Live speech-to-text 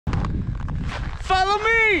follow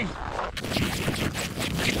me.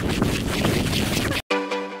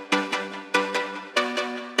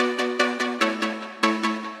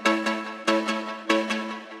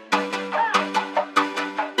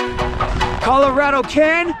 Colorado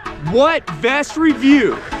Ken, WhatVest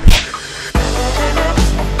review.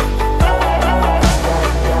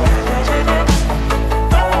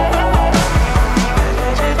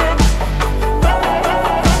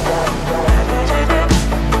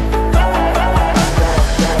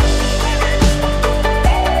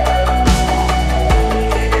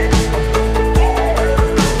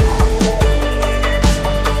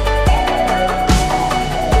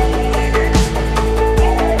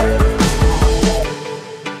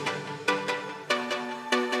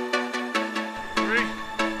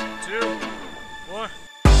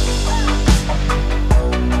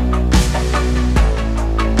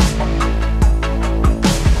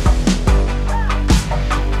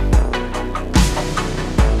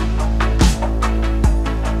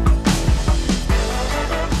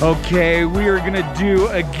 Okay, we are gonna do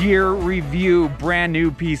a gear review, brand new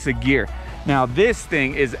piece of gear. Now this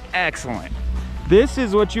thing is excellent. This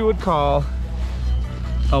is what you would call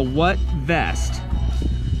a WhatVest.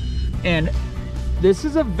 And this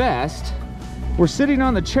is a vest. We're sitting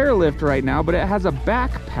on the chairlift right now, but it has a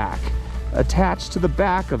backpack attached to the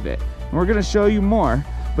back of it. And we're gonna show you more,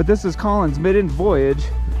 but this is Colin's maiden voyage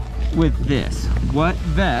with this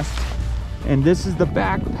WhatVest. And this is the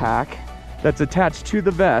backpack that's attached to the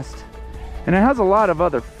vest, and it has a lot of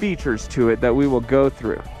other features to it that we will go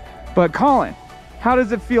through. But Colin, how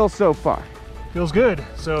does it feel so far? Feels good.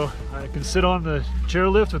 So I can sit on the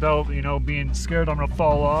chairlift without, you know, being scared I'm gonna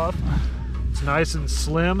fall off. It's nice and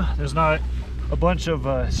slim. There's not a bunch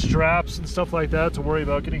of straps and stuff like that to worry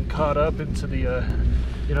about getting caught up into the,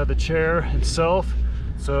 you know, the chair itself.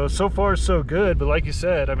 So far so good, but like you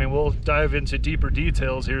said, I mean, we'll dive into deeper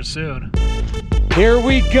details here soon. Here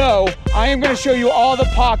we go. I am going to show you all the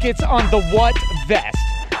pockets on the WhatVest.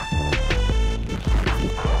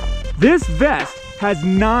 This vest has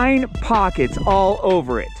 9 pockets all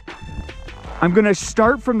over it. I'm going to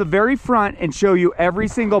start from the very front and show you every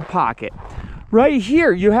single pocket. Right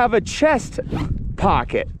here, you have a chest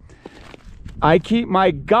pocket. I keep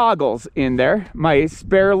my goggles in there, my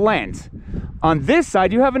spare lens. On this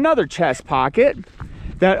side, you have another chest pocket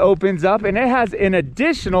that opens up, and it has an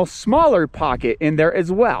additional smaller pocket in there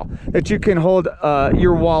as well that you can hold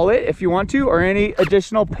your wallet if you want to, or any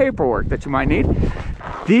additional paperwork that you might need.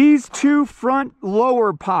 These 2 front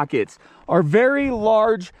lower pockets are very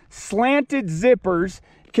large slanted zippers,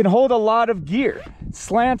 can hold a lot of gear.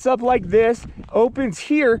 Slants up like this, opens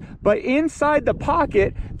here, but inside the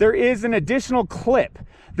pocket there is an additional clip.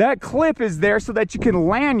 That clip is there so that you can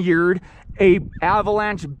lanyard a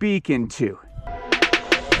avalanche beacon to.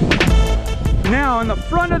 Now in the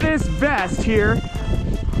front of this vest here,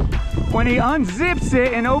 when he unzips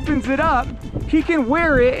it and opens it up, he can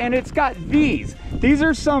wear it, and it's got these. These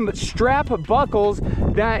are some strap buckles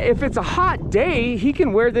that if it's a hot day, he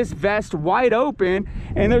can wear this vest wide open,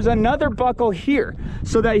 and there's another buckle here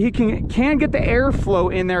so that he can get the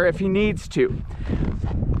airflow in there if he needs to.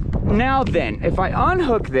 Now then, if I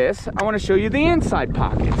unhook this, I want to show you the inside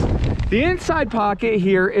pockets. The inside pocket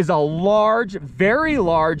here is a large, very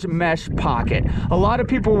large mesh pocket. A lot of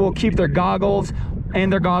people will keep their goggles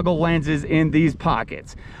and their goggle lenses in these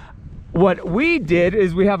pockets. What we did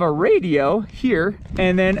is we have a radio here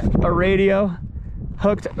and then a radio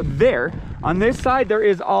hooked there. On this side, there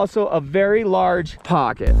is also a very large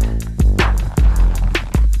pocket.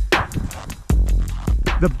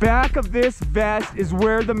 The back of this vest is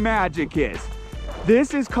where the magic is.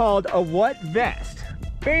 This is called a WhatVest.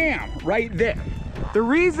 Bam, right there. The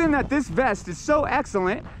reason that this vest is so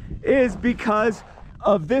excellent is because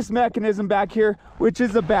of this mechanism back here, which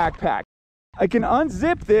is a backpack. I can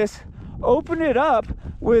unzip this, open it up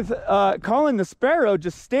with Colin the Sparrow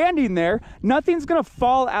just standing there. Nothing's gonna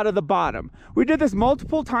fall out of the bottom. We did this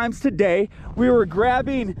multiple times today. We were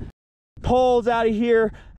grabbing poles out of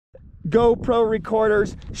here, GoPro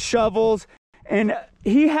recorders, shovels, and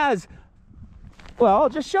he has, well, I'll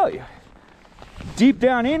just show you. Deep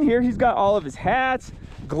down in here, he's got all of his hats,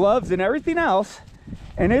 gloves, and everything else,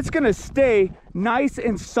 and it's gonna stay nice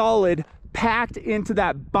and solid, packed into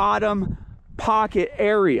that bottom pocket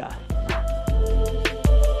area.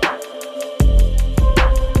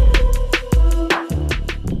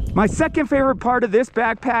 My second favorite part of this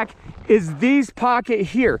backpack is these pocket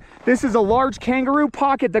here. This is a large kangaroo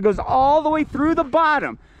pocket that goes all the way through the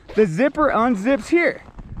bottom. The zipper unzips here.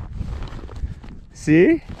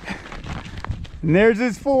 See? And there's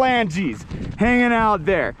his phalanges hanging out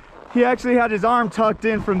there. He actually had his arm tucked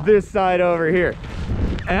in from this side over here.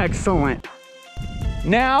 Excellent.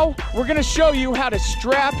 Now, we're gonna show you how to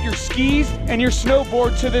strap your skis and your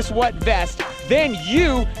snowboard to this WhatVest. Then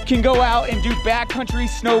you can go out and do backcountry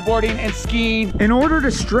snowboarding and skiing. In order to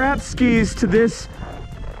strap skis to this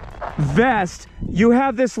vest, you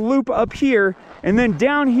have this loop up here, and then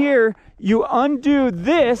down here, you undo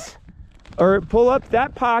this, or pull up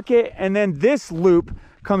that pocket, and then this loop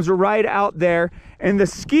comes right out there, and the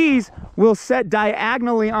skis will set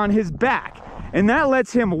diagonally on his back. And that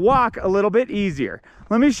lets him walk a little bit easier.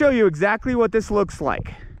 Let me show you exactly what this looks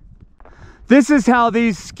like. This is how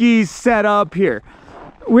these skis set up here.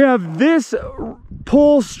 We have this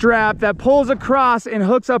pull strap that pulls across and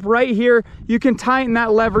hooks up right here. You can tighten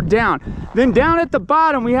that lever down. Then down at the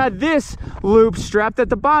bottom, we had this loop strap that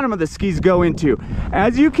the bottom of the skis go into.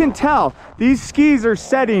 As you can tell, these skis are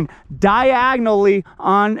setting diagonally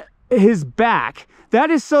on his back. That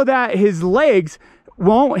is so that his legs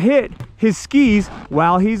won't hit his skis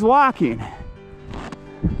while he's walking.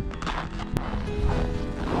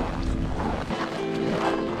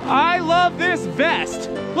 I love this vest.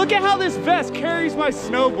 Look at how this vest carries my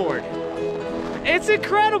snowboard. It's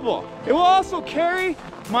incredible. It will also carry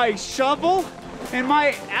my shovel and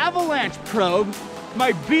my avalanche probe,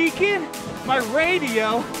 my beacon, my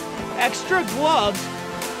radio, extra gloves.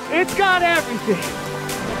 It's got everything.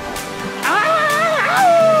 Ow!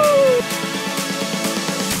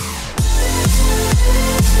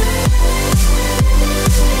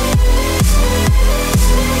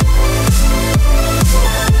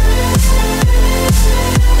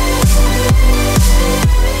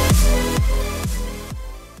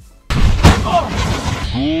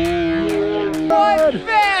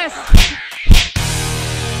 WhatVest!